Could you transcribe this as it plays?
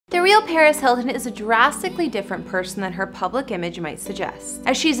The real Paris Hilton is a drastically different person than her public image might suggest.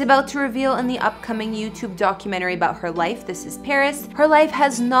 As she's about to reveal in the upcoming YouTube documentary about her life, This Is Paris, her life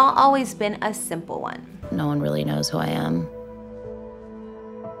has not always been a simple one. No one really knows who I am.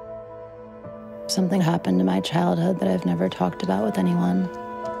 Something happened in my childhood that I've never talked about with anyone.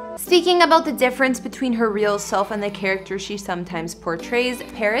 Speaking about the difference between her real self and the character she sometimes portrays,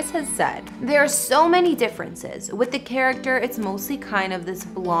 Paris has said, "There are so many differences. With the character, it's mostly kind of this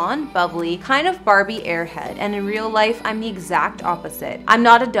blonde, bubbly, kind of Barbie airhead, and in real life, I'm the exact opposite. I'm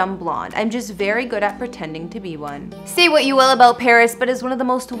not a dumb blonde. I'm just very good at pretending to be one." Say what you will about Paris, but as one of the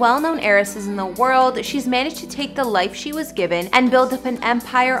most well-known heiresses in the world, she's managed to take the life she was given and build up an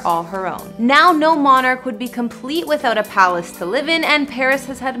empire all her own. Now, no monarch would be complete without a palace to live in, and Paris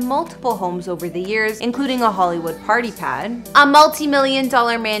has had multiple homes over the years, including a Hollywood party pad, a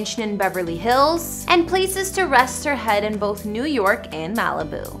multi-million-dollar mansion in Beverly Hills, and places to rest her head in both New York and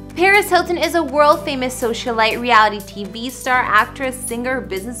Malibu. Paris Hilton is a world-famous socialite, reality TV star, actress, singer,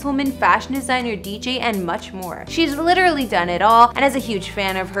 businesswoman, fashion designer, DJ, and much more. She's literally done it all, and as a huge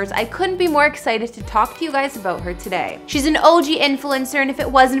fan of hers, I couldn't be more excited to talk to you guys about her today. She's an OG influencer, and if it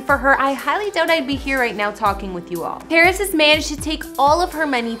wasn't for her, I highly doubt I'd be here right now talking with you all. Paris has managed to take all of her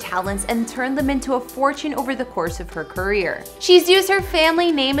many talents and turn them into a fortune over the course of her career. She's used her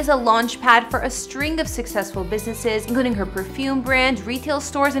family name as a launch pad for a string of successful businesses, including her perfume brand, retail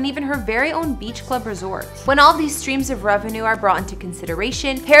stores, and even her very own beach club resort. When all these streams of revenue are brought into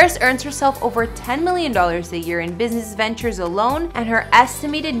consideration, Paris earns herself over $10 million a year in business ventures alone, and her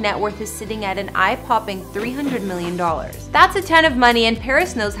estimated net worth is sitting at an eye-popping $300 million. That's a ton of money, and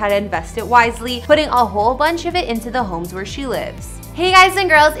Paris knows how to invest it wisely, putting a whole bunch of it into the homes where she lives. Hey guys and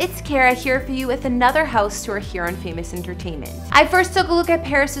girls, it's Kara here for you with another house tour here on Famous Entertainment. I first took a look at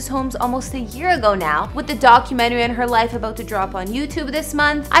Paris's homes almost a year ago now. With the documentary on her life about to drop on YouTube this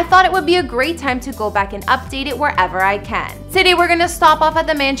month, I thought it would be a great time to go back and update it wherever I can. Today we're gonna stop off at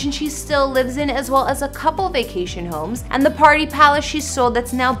the mansion she still lives in, as well as a couple vacation homes, and the party palace she sold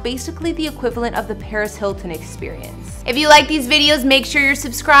that's now basically the equivalent of the Paris Hilton experience. If you like these videos, make sure you're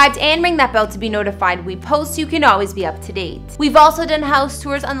subscribed and ring that bell to be notified when we post so you can always be up to date. We've also done house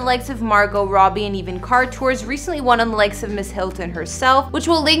tours on the likes of Margot Robbie and even car tours, recently one on the likes of Miss Hilton herself, which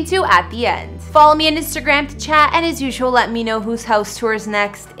we'll link to at the end. Follow me on Instagram to chat, and as usual, let me know whose house tour is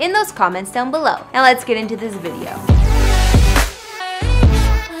next in those comments down below. Now let's get into this video.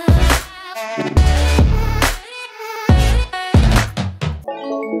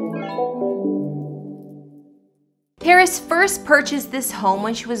 Paris first purchased this home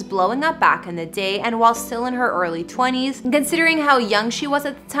when she was blowing up back in the day and while still in her early 20s. And considering how young she was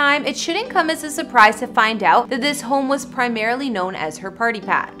at the time, it shouldn't come as a surprise to find out that this home was primarily known as her party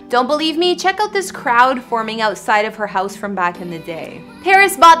pad. Don't believe me? Check out this crowd forming outside of her house from back in the day.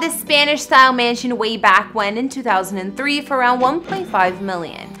 Paris bought this Spanish-style mansion way back when in 2003 for around $1.5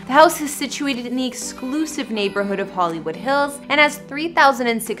 million. The house is situated in the exclusive neighborhood of Hollywood Hills and has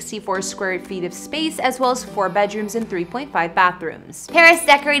 3,064 square feet of space, as well as 4 bedrooms and 3.5 bathrooms. Paris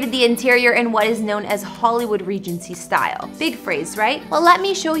decorated the interior in what is known as Hollywood Regency style. Big phrase, right? Well, let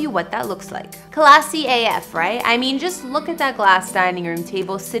me show you what that looks like. Classy AF, right? I mean, just look at that glass dining room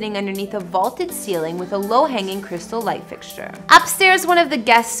table sitting underneath a vaulted ceiling with a low-hanging crystal light fixture. Upstairs, one of the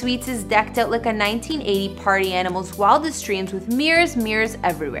guest suites is decked out like a 1980 party animal's wildest dreams with mirrors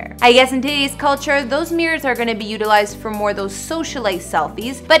everywhere. I guess in today's culture, those mirrors are going to be utilized for more those socialite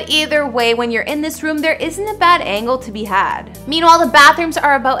selfies, but either way, when you're in this room, there isn't a bad angle to be had. Meanwhile, the bathrooms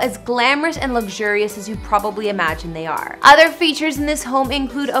are about as glamorous and luxurious as you probably imagine they are. Other features in this home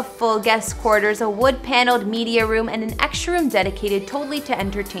include a full guest quarters, a wood-paneled media room, and an extra room dedicated totally to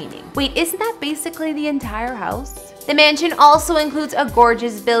entertaining. Wait, isn't that basically the entire house? The mansion also includes a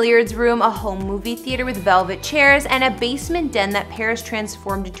gorgeous billiards room, a home movie theater with velvet chairs, and a basement den that Paris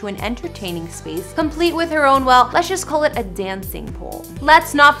transformed into an entertaining space, complete with her own, well, let's just call it a dancing pole.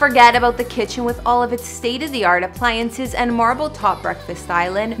 Let's not forget about the kitchen with all of its state-of-the-art appliances and marble-top breakfast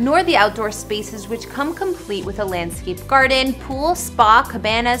island, nor the outdoor spaces which come complete with a landscape garden, pool, spa,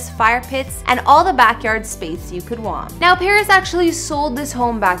 cabanas, fire pits, and all the backyard space you could want. Now, Paris actually sold this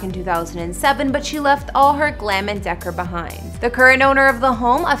home back in 2007, but she left all her glam and decor behind. The current owner of the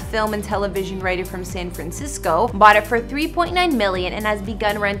home, a film and television writer from San Francisco, bought it for $3.9 million and has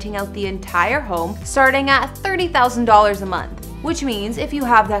begun renting out the entire home, starting at $30,000 a month. which means if you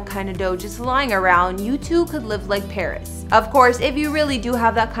have that kind of dough just lying around, you too could live like Paris. Of course, if you really do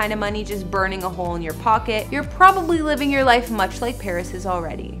have that kind of money just burning a hole in your pocket, you're probably living your life much like Paris is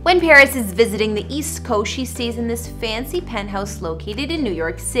already. When Paris is visiting the East Coast, she stays in this fancy penthouse located in New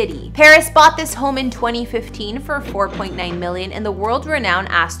York City. Paris bought this home in 2015 for $4.9 million in the world-renowned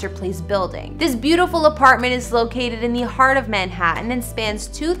Astor Place building. This beautiful apartment is located in the heart of Manhattan and spans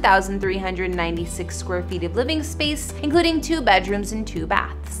 2,396 square feet of living space, including 2 bedrooms and 2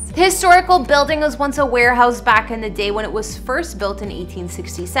 baths. The historical building was once a warehouse back in the day when it was first built in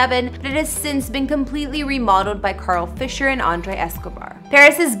 1867, but it has since been completely remodeled by Carl Fisher and Andre Escobar.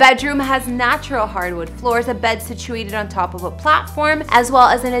 Paris's bedroom has natural hardwood floors, a bed situated on top of a platform, as well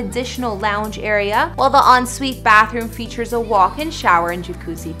as an additional lounge area, while the ensuite bathroom features a walk-in shower and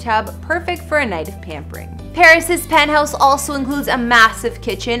jacuzzi tub, perfect for a night of pampering. Paris's penthouse also includes a massive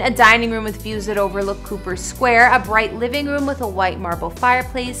kitchen, a dining room with views that overlook Cooper Square, a bright living room with a white marble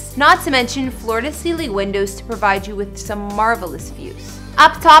fireplace, not to mention floor-to-ceiling windows to provide you with some marvelous views.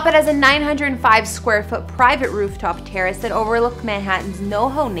 Up top, it has a 905 square foot private rooftop terrace that overlooks Manhattan's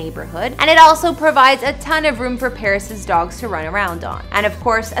NoHo neighborhood, and it also provides a ton of room for Paris's dogs to run around on. And of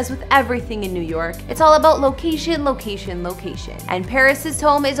course, as with everything in New York, it's all about location, location, location. And Paris's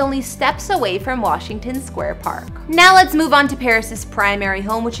home is only steps away from Washington Square Park. Now let's move on to Paris's primary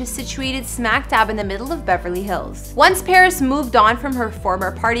home, which is situated smack dab in the middle of Beverly Hills. Once Paris moved on from her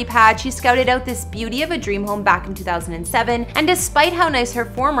former party pad, she scouted out this beauty of a dream home back in 2007, and despite how nice her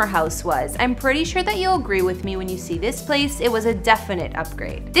former house was, I'm pretty sure that you'll agree with me when you see this place, it was a definite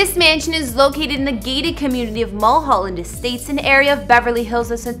upgrade. This mansion is located in the gated community of Mulholland Estates, an area of Beverly Hills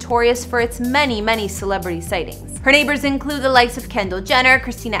that's notorious for its many celebrity sightings. Her neighbors include the likes of Kendall Jenner,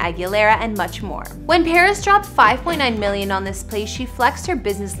 Christina Aguilera, and much more. When Paris dropped $5.9 million on this place, she flexed her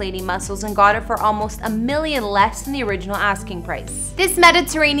business lady muscles and got it for almost $1 million less than the original asking price. This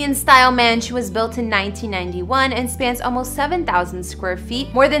Mediterranean-style mansion was built in 1991 and spans almost 7,000 square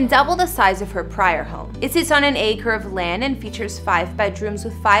feet, more than double the size of her prior home. It sits on an acre of land and features 5 bedrooms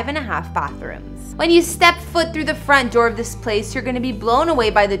with 5.5 bathrooms. When you step foot through the front door of this place, you're going to be blown away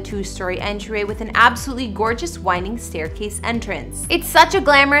by the 2-story entryway with an absolutely gorgeous winding staircase entrance. It's such a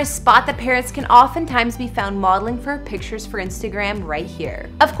glamorous spot that Paris can oftentimes be found modeling for her pictures for Instagram right here.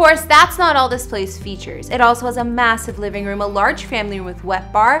 Of course, that's not all this place features. It also has a massive living room, a large family room with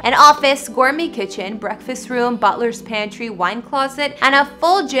wet bar, an office, gourmet kitchen, breakfast room, butler's pantry, wine closet, and a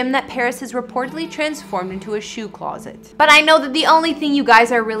full gym that Paris has reportedly transformed into a shoe closet. But I know that the only thing you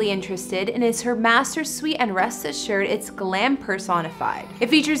guys are really interested in is her master suite, and rest assured it's glam personified. It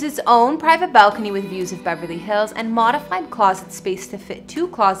features its own private balcony with views of Beverly Hills and modified closet space to fit 2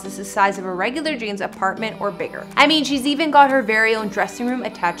 closets the size of a regular Jane's apartment or bigger. I mean, she's even got her very own dressing room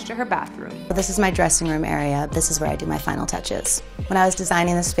attached to her bathroom. This is my dressing room area. This is where I do my final touches. When I was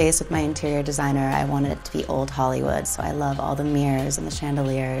designing the space with my interior designer, I wanted it to be old Hollywood, so I love all the mirrors and the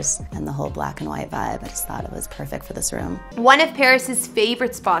chandeliers and the whole black and white vibe. I just thought it was perfect for this room. One of Paris's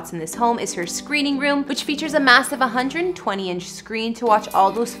favorite spots in this home is her screening room, which features a massive 120-inch screen to watch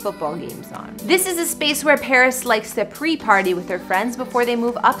all those football games on. This is a space where Paris likes to pre-party with her friends before they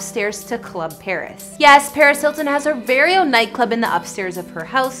move upstairs to Club Paris. Yes, Paris Hilton has her very own nightclub in the upstairs of her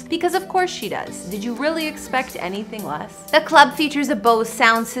house, because of course she does. Did you really expect anything less? The club features a Bose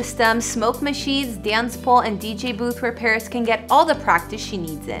sound system, smoke machines, dance pole, and DJ booth where Paris can get all the practice she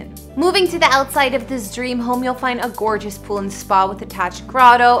needs in. Moving to the outside of this dream home, you'll find a gorgeous pool and spa with attached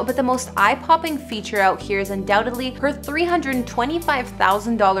grotto, but the most eye-popping feature out here is undoubtedly her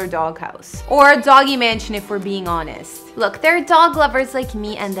 $325,000 doghouse. Or doggy mansion if we're being honest. Look, there are dog lovers like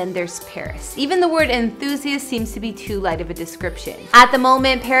me, and then there's Paris. Even the word enthusiast seems to be too light of a description. At the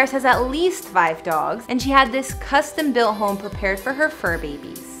moment, Paris has at least 5 dogs, and she had this custom-built home prepared for her fur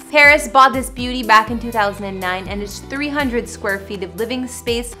babies. Paris bought this beauty back in 2009, and it's 300 square feet of living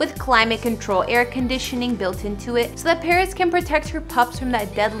space with climate control air conditioning built into it so that Paris can protect her pups from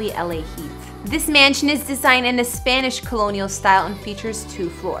that deadly LA heat. This mansion is designed in a Spanish colonial style and features 2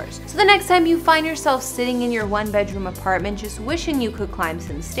 floors. So the next time you find yourself sitting in your 1-bedroom apartment just wishing you could climb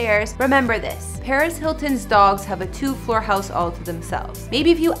some stairs, remember this: Paris Hilton's dogs have a 2-floor house all to themselves. Maybe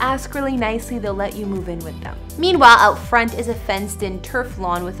if you ask really nicely, they'll let you move in with them. Meanwhile, out front is a fenced-in turf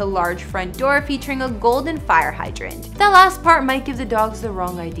lawn with a large front door featuring a golden fire hydrant. That last part might give the dogs the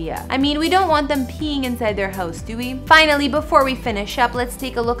wrong idea. I mean, we don't want them peeing inside their house, do we? Finally, before we finish up, let's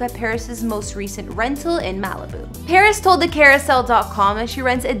take a look at Paris's most recent rental in Malibu. Paris told the Carousel.com that she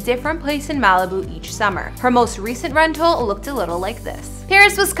rents a different place in Malibu each summer. Her most recent rental looked a little like this.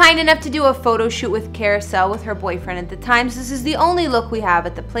 Paris was kind enough to do a photo shoot with Carousel with her boyfriend at the time, so this is the only look we have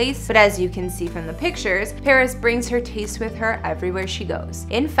at the place, but as you can see from the pictures, Paris brings her taste with her everywhere she goes.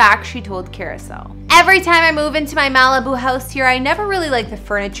 In fact, she told Carousel, "Every time I move into my Malibu house here, I never really like the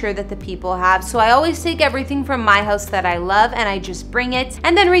furniture that the people have, so I always take everything from my house that I love and I just bring it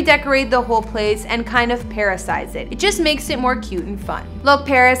and then redecorate the whole place and kind of Parisize it. It just makes it more cute and fun." Look,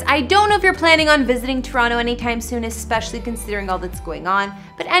 Paris, I don't know if you're planning on visiting Toronto anytime soon, especially considering all that's going on,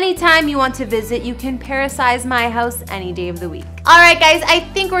 but anytime you want to visit, you can Parisize my house any day of the week. Alright guys, I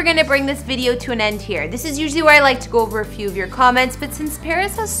think we're gonna bring this video to an end here. This is usually where I like to go over a few of your comments, but since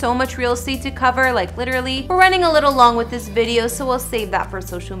Paris has so much real estate to cover, like literally, we're running a little long with this video, so we'll save that for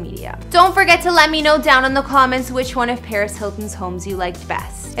social media. Don't forget to let me know down in the comments which one of Paris Hilton's homes you liked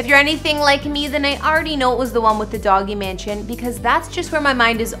best. If you're anything like me, then I already know it was the one with the doggy mansion, because that's just where my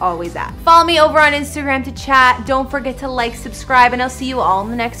mind is always at. Follow me over on Instagram to chat. Don't forget to like, subscribe, and I'll see you all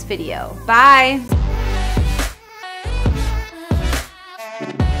in the next video. Bye!